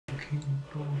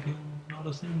Not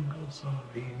a single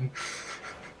sign.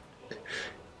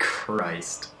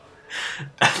 Christ.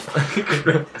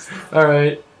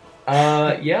 Alright.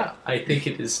 Yeah, I think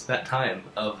it is that time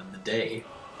of the day.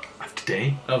 Of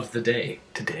today? Of the day.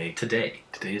 Today. Today.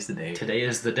 Today is the day. Today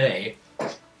is the day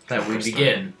that we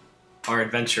begin our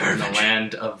adventure in the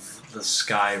land of the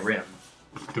Skyrim.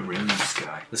 The rim of the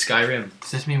sky. The Skyrim.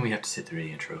 Does this mean we have to sit through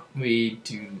the intro? We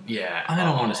do, yeah. I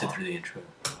don't want to sit through the intro.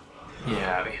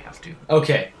 Yeah, we have to.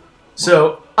 Okay,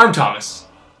 so I'm Thomas.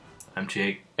 I'm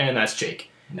Jake. And that's Jake.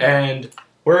 No. And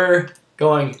we're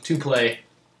going to play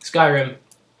Skyrim,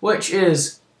 which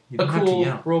is a cool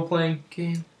role-playing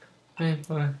game. Okay.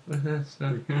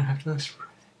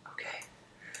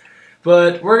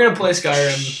 But we're going to play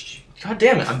Skyrim. Shh. God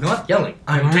damn it, I'm not yelling.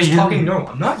 I'm just talking normal.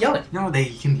 I'm not yelling. No, they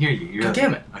can hear you. God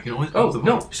damn it. I can always... Oh,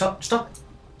 no, stop. Stop,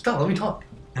 let me talk.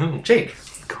 No. Jake.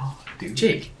 God, dude.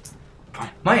 Jake.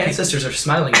 Fine. My ancestors are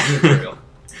smiling at you, Imperial.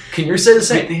 Can you say the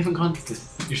same? They haven't gone through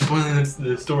this. You're spoiling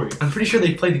the story. I'm pretty sure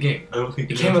they played the game. I don't think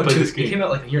It they came out played this game. It came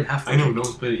out like a year and a half ago. I know, no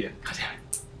one's played it yet. God damn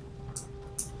it.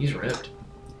 He's ripped.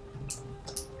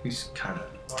 He's kind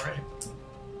of alright.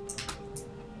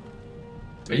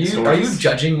 Are you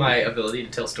judging my ability to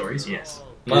tell stories? Yes.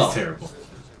 Well, it's terrible.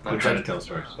 I'm trying to tell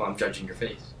stories. Well, I'm judging your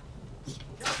face.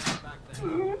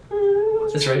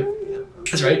 That's right.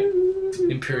 That's right.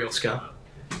 Imperial scum.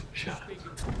 Shut up.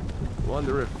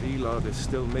 Wonder if Vlog is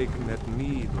still making that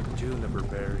mead with juniper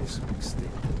berries mixed in.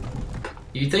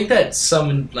 You'd think that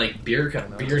some like beer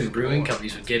and brewing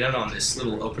companies would get in on this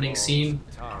little opening scene.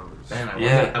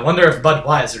 Man, I wonder if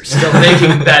Budweiser's still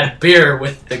making that beer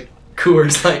with the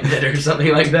Coors Light in it or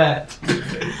something like that.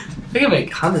 They can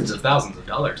make hundreds of thousands of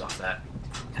dollars off that.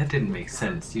 That didn't make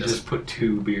sense. You just put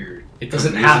two beer. It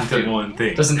doesn't have to. One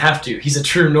thing. Doesn't have to. He's a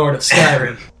true Nord of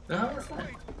Skyrim. No, we're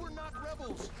fine.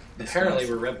 Apparently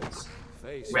we're rebels.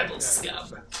 Rebel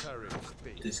scum.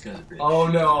 This guy's a bitch. Oh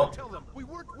no.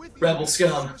 Rebel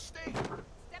scum.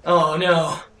 Oh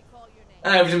no.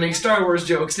 I have to make Star Wars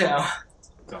jokes now.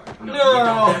 No, No. you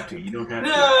don't have to. You don't have to.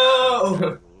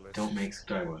 No! Don't make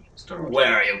Star Wars.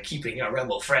 Where are you keeping our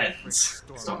rebel friends?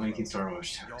 Stop making Star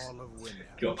Wars jokes.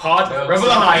 You're part of the Rebel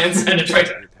Alliance and a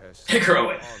traitor. Take her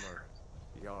away.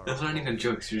 Those aren't even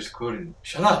jokes. You're just quoting.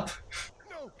 Shut up.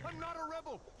 No, I'm not a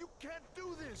rebel. You can't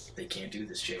do this. They can't do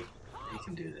this, Jake. They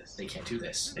can do this. They can't do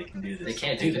this. They can do this. They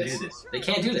can't do this. They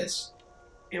can't do this.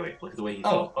 Hey, wait. Look at the way he.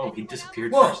 Oh. Oh, he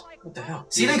disappeared Whoa. first. What the hell?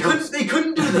 See, they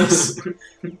couldn't do this.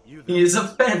 He is a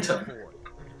phantom.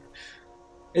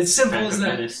 It's simple as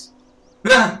that. Menace.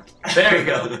 There you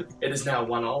go. It is now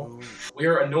 1-1.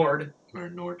 We're a Nord. We're a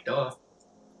Nord. Duh.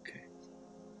 Okay.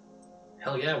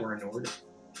 Hell yeah, we're a Nord.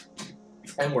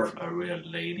 And we're... Are we a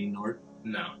lady Nord?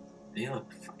 No. They look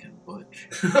fucking butch.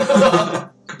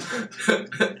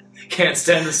 Can't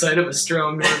stand the sight of a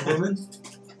strong Nord woman.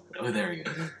 Oh, there we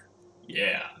go.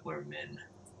 Yeah. We're men.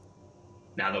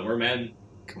 Now that we're men,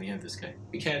 Can we have this guy?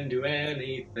 we can do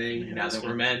anything. Yeah, Now this that we're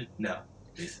one. men, no.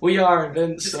 This- We are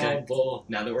invincible.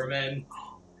 Now that we're men.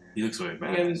 He looks like And-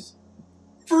 man.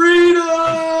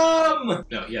 Freedom!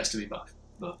 No, he has to be buff.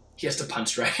 Buff. He has to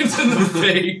punch dragons in the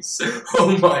face.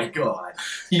 Oh my god.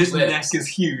 He His lifts. neck is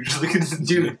huge. Look at this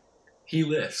Dude, he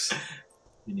lifts.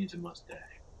 He needs a mustache.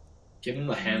 Give him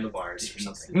the handlebars or He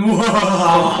needs something. to-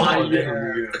 Whoa,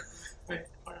 yeah. yeah. Wait,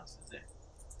 what else is there?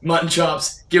 Mutton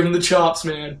chops. Give him the chops,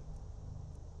 man.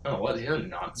 Oh, what? He doesn't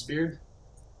knot his beard?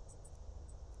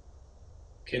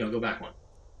 Okay, no, go back one.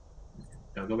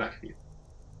 No, go back a few.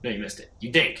 No, you missed it.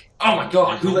 You dink. Oh my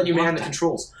god, who let you man the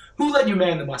controls? Who let you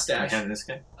man the Can I mustache? have this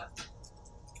guy?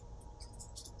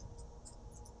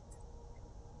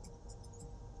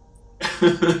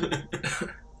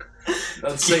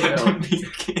 Let's say no. Captain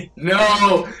Beefcakes.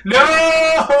 No!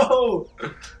 No!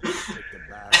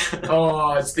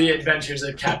 Oh, it's the adventures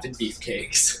of Captain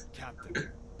Beefcakes.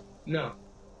 No.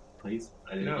 Please?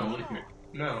 I didn't No. want to hear it.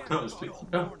 No. No, please.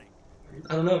 No.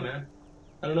 I don't know, man.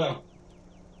 I don't know.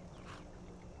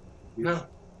 No.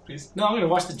 Please. No, I'm gonna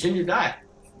watch the ginger die.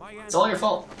 It's all your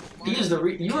fault. He is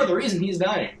you are the reason he's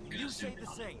dying.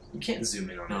 You can't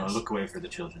zoom in on No, this. look away for the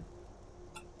children.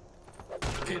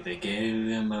 Okay, they gave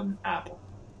him an apple.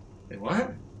 Wait,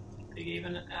 what? They gave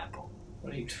him an apple.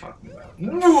 What are you talking about?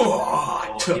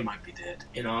 Oh, he might be dead.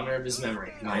 In honor of his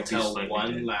memory, I'll Might be tell slightly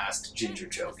one dead. last ginger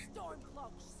joke.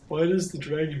 Why does the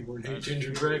Dragonborn hate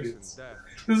ginger dragons?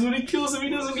 Because when he kills him, he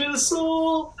doesn't get a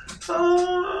soul!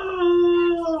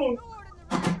 Oh!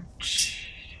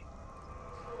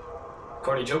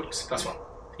 Corny jokes, that's one.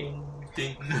 Ding,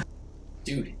 ding.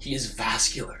 Dude, he is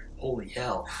vascular. Holy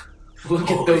hell. Look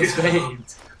at Oh, those yeah.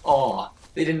 veins. Aw,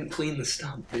 they didn't clean the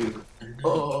stump, dude.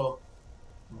 Oh.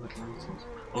 What else was-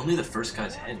 Only the first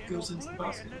guy's head goes into the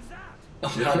basket.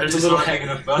 Oh god, there's a It's little not head. big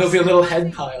enough There'll be a basket. little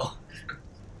head pile.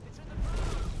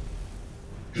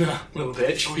 Little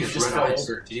bitch. Oh, he has just red fell eyes.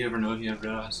 over. Did you ever know he had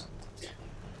red eyes?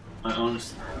 I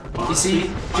honestly. You see,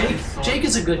 I Jake, thought- Jake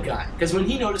is a good guy, because when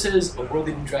he notices a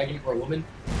world-eating dragon or a woman,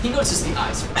 he notices the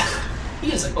eyes first.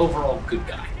 He is an overall good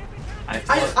guy.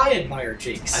 I admire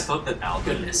Jake's. I thought that Al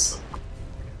Goodness.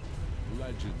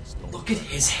 Legends don't Look at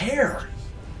his hair.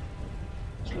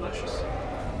 Delicious.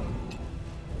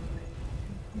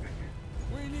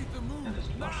 We need to move That is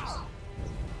delicious.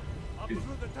 Up Dude,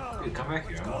 through the tower. Dude, come back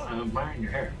here. I'm admiring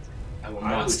your hair. I will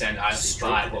I not would stand idly destroy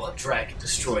by it. while a dragon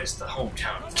destroys the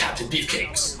hometown of Captain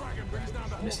Beefcakes. Dragon brings down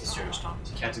the I missed the serious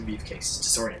Thomas. Captain Beefcakes is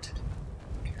disoriented.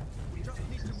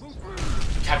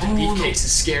 Captain Oh, no. Beefcakes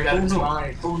is scared out of his no.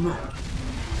 mind. Oh no.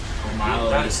 Oh my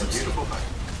That is a beautiful guy.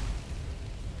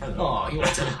 Oh, he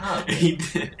wants a hug. He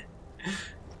did.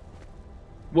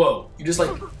 Whoa, you just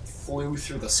like flew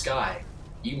through the sky.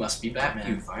 You must be You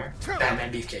Batman. fire?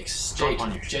 Batman Beefcakes. Stop Jake,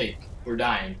 on your shit. Jake, we're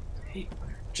dying. I hate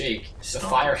fire. Jake, the Stop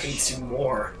fire this hates shit. you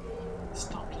more.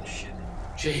 Stop this shit.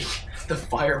 Jake, the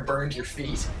fire burned your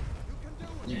feet.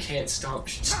 You can't stop.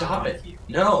 Stop it. You.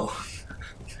 No.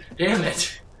 Damn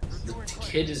it. The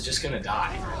kid is just gonna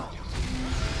die.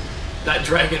 That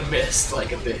dragon missed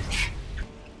like a bitch.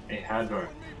 Hey, Hadvar,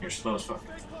 you're slow as fuck.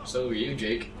 So are you,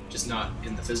 Jake. Just not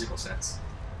in the physical sense.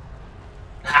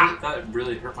 Ha! Ha! That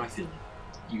really hurt my feeling.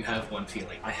 You have one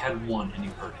feeling. I had one and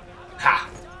you hurt it. Ha!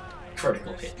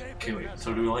 Critical hit. Okay, wait.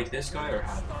 So do we like this guy or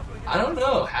Hadvar? I don't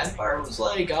know. Hadvar was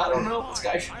like, I don't know if this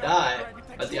guy should die.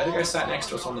 But the other guy sat next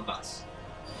to us on the bus.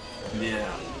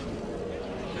 Yeah.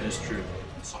 That is true.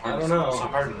 It's hard, I don't know. It's a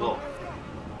hard goal.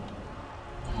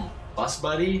 Bus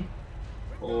buddy?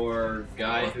 Or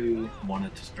guy who...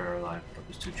 Wanted to spare our life, but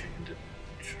was too chicken to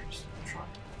try.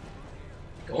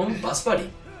 Go on, bus buddy.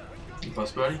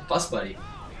 Bus buddy? Bus buddy.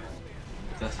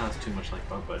 That sounds too much like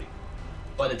Bug Buddy.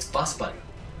 But it's bus buddy.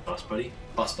 Bus buddy?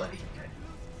 Bus buddy.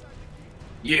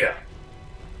 Yeah.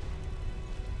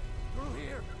 Through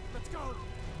here. Let's go.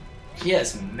 He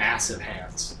has massive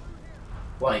hands.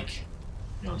 Like,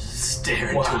 You know,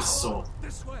 stare Wow. into his soul.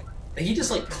 This way. he just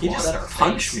like He clawed just at our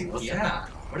punched face. me. What the Yeah.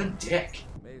 What a dick.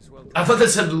 May as well I thought that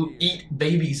said eat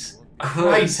babies. I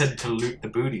thought he Christ. said to loot the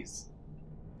booties.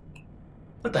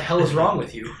 What the hell is wrong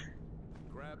with you?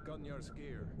 grab Gunyar's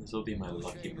gear. This will be my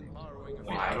lucky Shame move. and borrowing a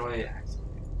Wait, how do I act?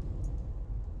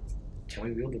 Can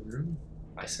we wield the broom?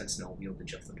 I sense no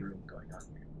wieldage of the broom going on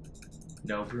here.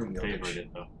 No broom Favorite wieldage.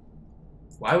 it though.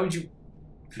 Why would you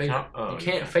favorite? Oh, You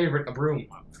can't favorite a broom.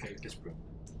 Okay, this broom.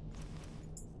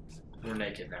 We're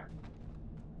naked now.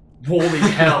 Holy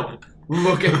hell!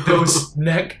 Look at those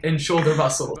neck and shoulder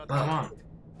muscles. Come on.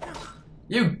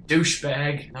 You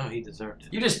douchebag. No, he deserved it.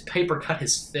 You just paper cut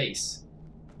his face.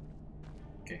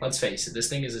 Okay. Let's face it, this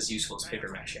thing is as useful as paper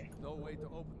mache. No way to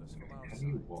open this from How do outside.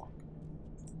 you walk?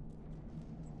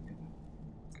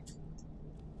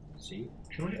 See?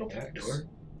 Can we open the door?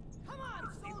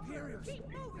 Imperials.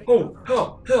 Oh,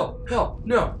 hell, hell, hell,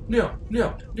 no, no,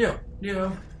 no, no,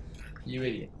 no. You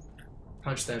idiot.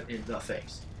 Punch them in the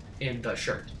face. In the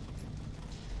shirt.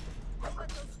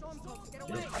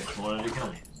 Just wanted to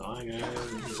kill me. So I got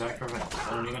exact revenge. I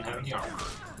don't even have any armor.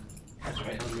 That's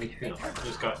right, how does it make you feel? You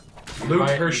just got... Loot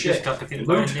her you shit. Just got defeated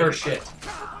by Loot a her naked shit.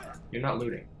 fighter. You're not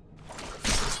looting.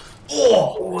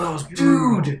 Oh, that was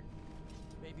dude!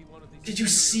 Maybe one of these Did you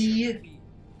Imperials see have a key.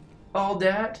 all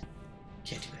that?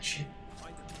 Can't do that shit.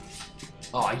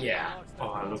 Oh yeah. Oh,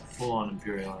 I look full on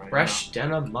Imperial right Fresh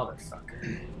denim motherfucker.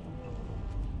 now.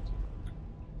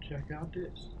 Check out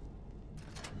this.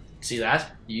 See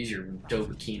that? You use your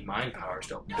dope keen mind powers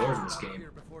to open doors in this game.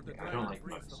 Here before the I don't dragon like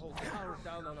brings bugs. the whole tower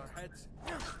down on our heads.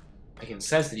 I can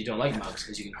sense that you don't like mugs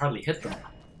because you can hardly hit them.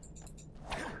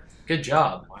 Good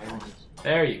job. Why don't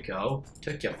There you go.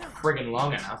 Took you friggin'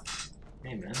 long enough.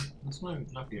 Hey man, let's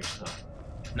not be your stuff.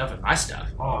 Enough of my stuff.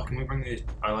 Oh, can we bring these?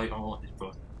 I like all these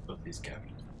both these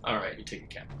cabbages. Alright, you take your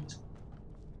cabbages.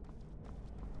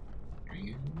 Bring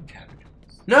in cabbages.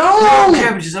 No!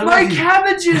 Cabbages, I My love you.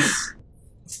 cabbages!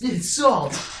 It's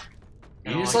salt. I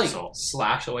You don't just like like salt.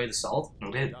 slash away the salt?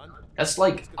 No, did. Done. That's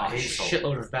like I a hate salt.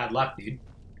 shitload of bad luck, dude.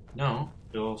 No,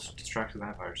 it'll distract the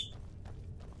vampires.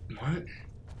 What?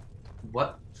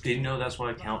 What? Did you know that's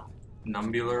why Count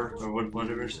Numbular or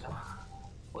whatever?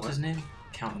 What's his name?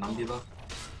 Count Numbula.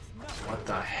 What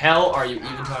the hell are you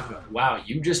even talking about? Wow,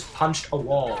 you just punched a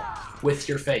wall with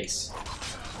your face.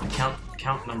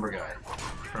 Count Number Guy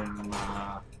from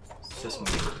Sesame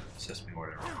or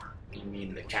whatever. You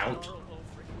mean the Count?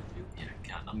 Yeah,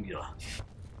 Count Numbula.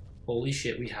 Holy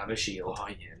shit, we have a shield. Oh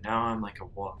yeah, now I'm like a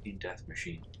walking death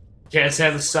machine. Can't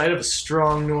stand the sight of a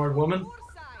strong Nord woman.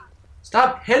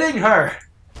 Stop hitting her!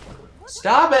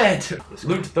 Stop it!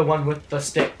 Loot the one with the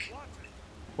stick.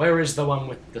 Where is the one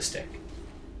with the stick?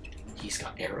 He's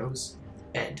got arrows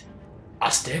and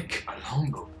a stick.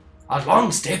 A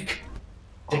long stick.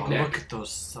 Dick neck. Look at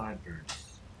those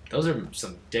sideburns. Those are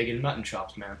some digging mutton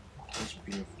chops, man. Those are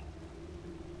beautiful.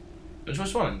 I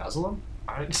just want to nuzzle them.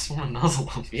 I just want to nuzzle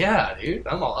them. Yeah, dude.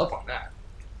 I'm all up on that.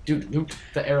 Dude, loot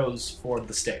the arrows for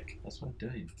the stick. That's what I'm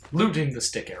doing. Looting the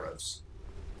stick arrows.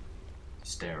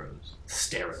 Staros.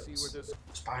 Staros.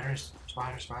 Spiders.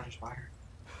 Spider.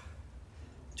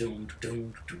 Doom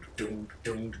doom doom doom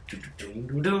doom doom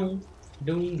doom doom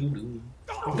doom doom doom.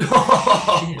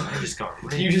 Oh, shit, I just got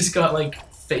raped. You just got like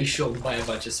facialed by a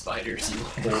bunch of spiders, you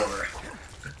whore.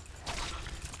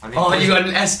 Oh, you got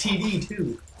an STD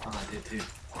too. Oh, I did too.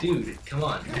 Dude, come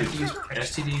on. Dude,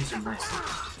 STDs are nice.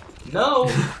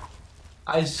 No!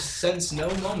 I sense no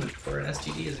moment where an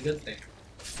STD is a good thing.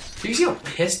 Did you see how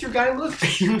pissed your guy looked?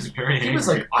 He was very angry. He was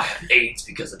like, I have AIDS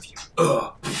because of you.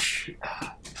 Ugh.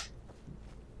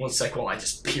 1 sec while I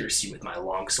just pierce you with my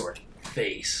longsword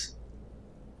face.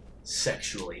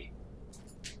 Sexually.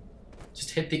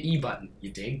 Just hit the E button, you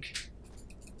dink.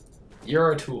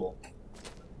 You're a tool.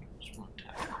 Just one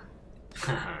tap.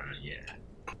 Yeah.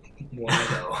 Why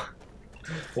though?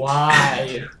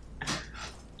 Why?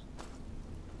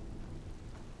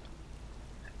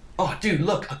 Oh, dude,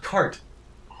 look, a cart.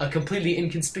 A completely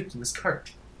inconspicuous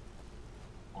cart.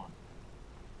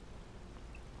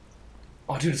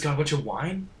 Oh, dude, it's got a bunch of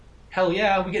wine? Hell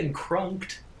yeah, we're getting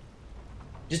crunked.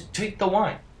 Just take the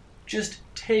wine. Just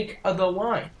take the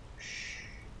wine. Shh.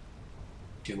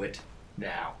 Do it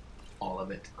now. All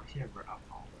of it. Yeah, we're up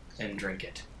all of And drink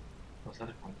it. Was that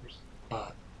a converse?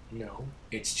 No.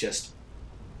 It's just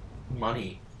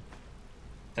money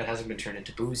that hasn't been turned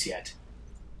into booze yet.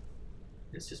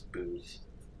 It's just booze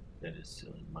that is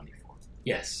stealing money for.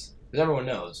 Yes. As everyone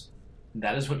knows,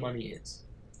 that is what money is.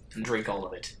 And drink all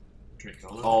of it. Drink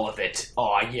all of it? All of it.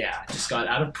 Oh, yeah. Just got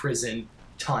out of prison.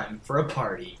 Time for a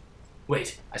party.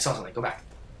 Wait, I saw something. Go back.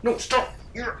 No, stop!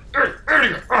 You're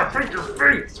idiot! I hate your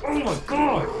face! Oh my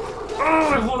god!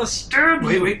 Oh, I want to stab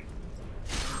you! Wait.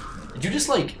 Did you just,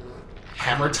 like,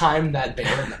 hammer time that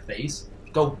bear in the face?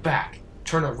 Go back.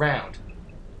 Turn around.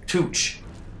 Tooch.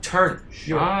 Turn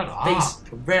your face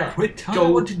around. Quit telling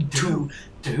me what to do.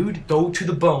 Dude, go to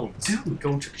the bones. Dude.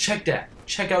 Go to... Check that.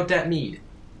 Check out that mead.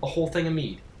 A whole thing of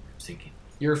mead. I'm thinking.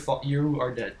 You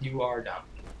are dead. You are down.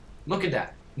 Look at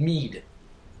that. Mead.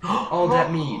 All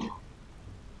that mead.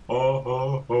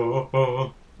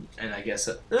 Oh. And I guess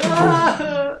a...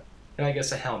 and I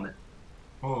guess a helmet.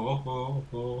 Oh.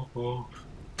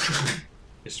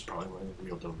 This is probably where the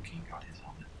real Dover King got his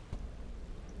helmet.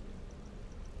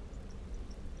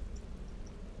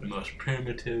 The most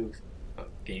primitive of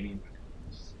gaming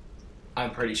weapons.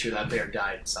 I'm pretty sure that bear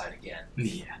died inside again.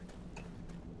 Yeah.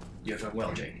 You have done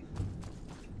well, Jake.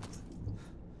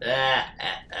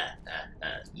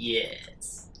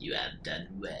 Yes, you have done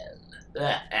well.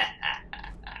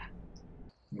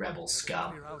 Rebel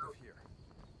scum.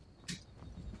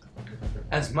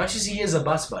 As much as he is a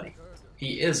bus buddy,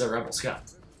 he is a rebel scum.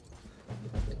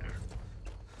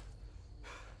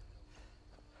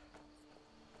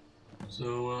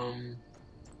 So,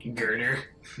 Girder.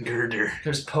 Girder.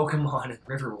 There's Pokemon in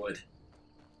Riverwood.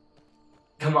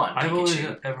 Come on, I've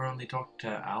Pikachu. ever only talked to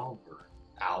Albert.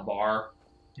 Albar.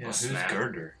 Yeah, What's who's that?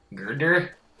 Girder?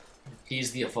 Girder?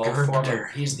 He's the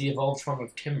evolved form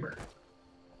of Timber.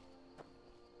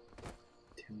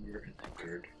 Timber and then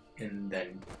Gird. And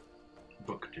then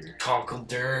Bookder.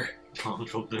 Conkeldurr.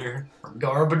 Conkeldurr.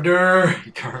 Garbodor.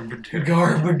 Garbodor.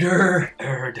 Garbodor.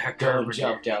 Aerodactyl. Don't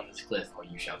jump down this cliff or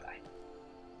you shall die.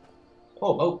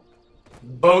 Oh, boat.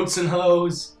 Boats and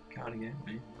hoes. Gotta get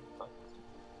me.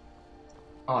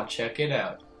 Oh, check it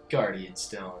out. Guardian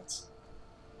Stones.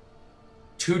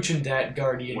 Tooch and that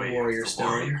Guardian Warrior Stone.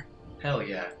 Warrior. Hell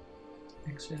yeah.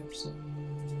 Except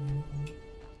some...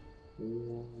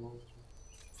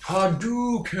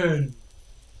 Hadouken!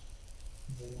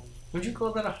 Would you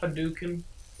call that a Hadouken?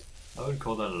 I would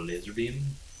call that a laser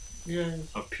beam. Yeah.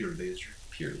 A pure laser.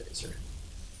 Pure laser.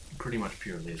 Pretty much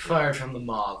pure laser. Fired from the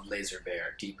maw of Laser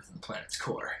Bear deep within the planet's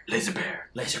core. Laser bear.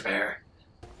 Laser Bear.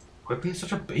 Quit being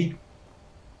such a baby.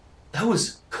 That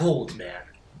was cold, man.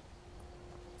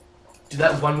 Dude,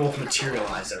 that one wolf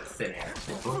materialized out of thin air.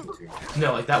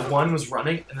 No, like that one was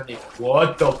running, and then they...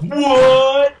 What the...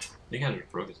 What? I think I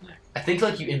just broke his neck. I think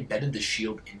like you embedded the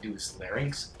shield into his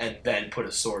larynx, and then put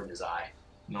a sword in his eye.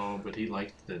 No, but he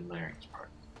liked the larynx part.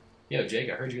 Yo, Jake,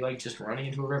 I heard you like just running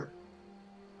into a river.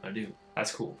 I do.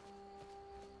 That's cool.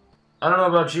 I don't know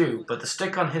about you, but the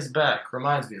stick on his back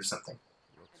reminds me of something.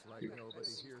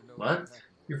 What?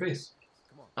 Your face.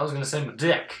 I was gonna say my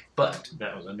dick, but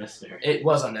That was unnecessary. it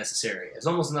was unnecessary. It's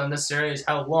almost as unnecessary as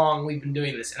how long we've been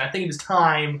doing this, and I think it is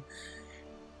time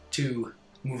to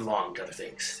move along to other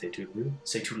things. Say toodaloo.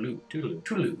 Say toodaloo, Toodaloo.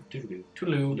 toodaloo, Toodaloo.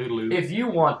 toodaloo. Toodaloo. If you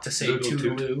want to say Doodle toot.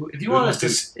 toodaloo, if you Doodle want us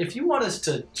toot. to, if you want us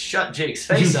to shut Jake's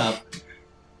face up,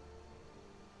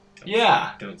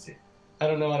 yeah. Don't say it. I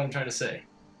don't know what I'm trying to say.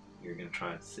 You're gonna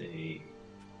try to say.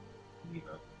 Leave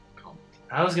a comment.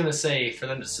 I was gonna say for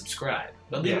them to subscribe,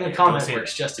 but leaving a don't comment say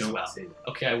works that. just as Don't well. say that.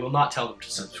 Okay, I will not tell them to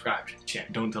subscribe to the channel.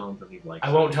 Don't tell them to leave likes.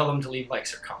 I won't tell them to leave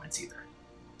likes or comments either.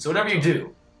 So whatever you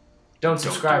do, don't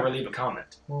subscribe or leave a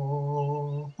comment.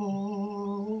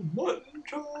 Mutton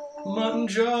chops. Mutton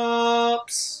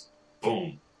chops.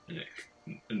 Boom.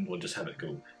 And we'll just have it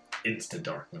go instant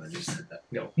dark when I just said that.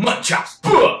 No, mutton chops.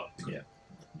 Mutton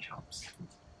chops.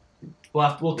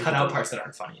 We'll cut out parts that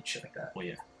aren't funny and shit like that. Well,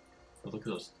 yeah. But look at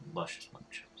those luscious mutton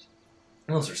chops.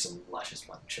 Those are some luscious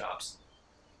mutton chops.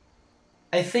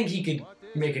 I think he could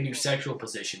make a new sexual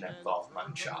position that involved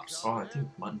mutton chops. Oh, I think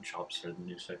mutton chops are the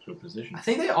new sexual position. I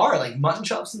think they are, like mutton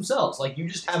chops themselves. Like, you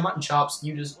just have mutton chops,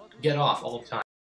 you just get off all the time.